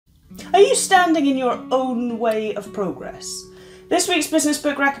Are you standing in your own way of progress? This week's business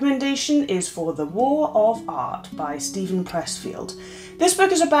book recommendation is for The War of Art by Steven Pressfield. This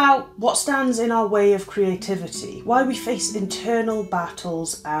book is about what stands in our way of creativity, why we face internal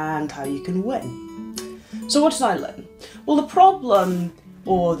battles and how you can win. So what did I learn? Well, the problem,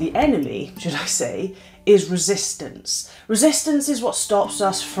 or the enemy, should I say, is resistance. Resistance is what stops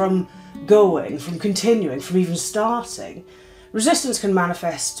us from going, from continuing, from even starting. Resistance can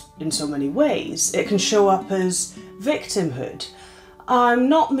manifest in so many ways. It can show up as victimhood. I'm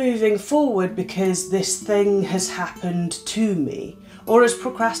not moving forward because this thing has happened to me. Or as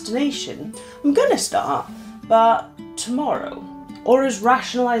procrastination. I'm gonna start, but tomorrow. Or as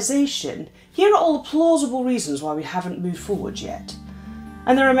rationalisation. Here are all the plausible reasons why we haven't moved forward yet.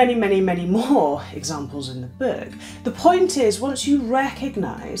 And there are many, many, many more examples in the book. The point is, once you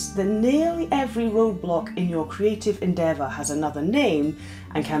recognise that nearly every roadblock in your creative endeavour has another name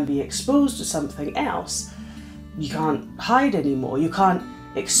and can be exposed to something else, you can't hide anymore, you can't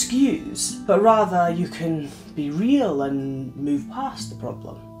excuse, but rather you can be real and move past the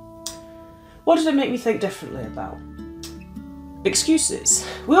problem. What did it make me think differently about? Excuses.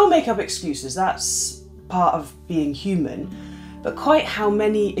 We all make up excuses, that's part of being human. But quite how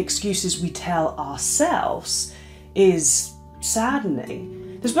many excuses we tell ourselves is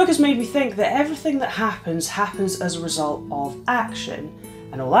saddening. This book has made me think that everything that happens as a result of action,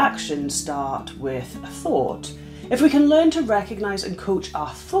 and all actions start with a thought. If we can learn to recognise and coach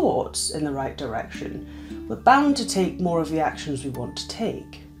our thoughts in the right direction, we're bound to take more of the actions we want to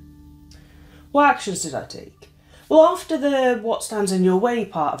take. What actions did I take? Well, after the What Stands in Your Way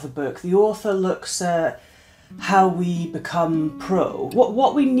part of the book, the author looks at how we become pro,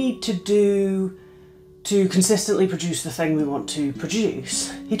 what we need to do to consistently produce the thing we want to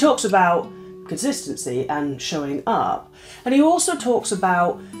produce. He talks about consistency and showing up, and he also talks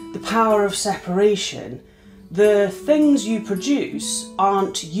about the power of separation. The things you produce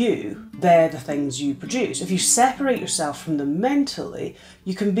aren't you, they're the things you produce. If you separate yourself from them mentally,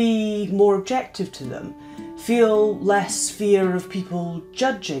 you can be more objective to them, feel less fear of people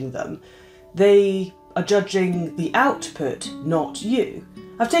judging them. They are judging the output, not you.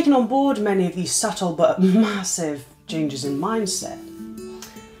 I've taken on board many of these subtle but massive changes in mindset.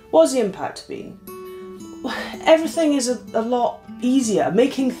 What has the impact been? Everything is a lot easier.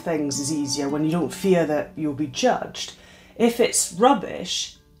 Making things is easier when you don't fear that you'll be judged. If it's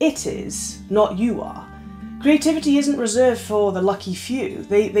rubbish, it is, not you are. Creativity isn't reserved for the lucky few.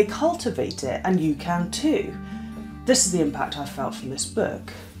 They cultivate it, and you can too. This is the impact I've felt from this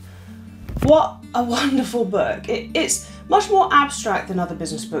book. What a wonderful book. It's much more abstract than other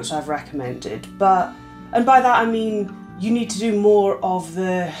business books I've recommended, and by that I mean you need to do more of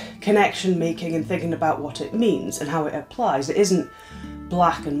the connection making and thinking about what it means and how it applies. It isn't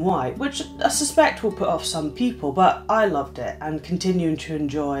black and white, which I suspect will put off some people, but I loved it and continuing to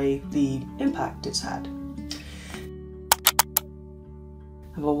enjoy the impact it's had.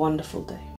 Have a wonderful day.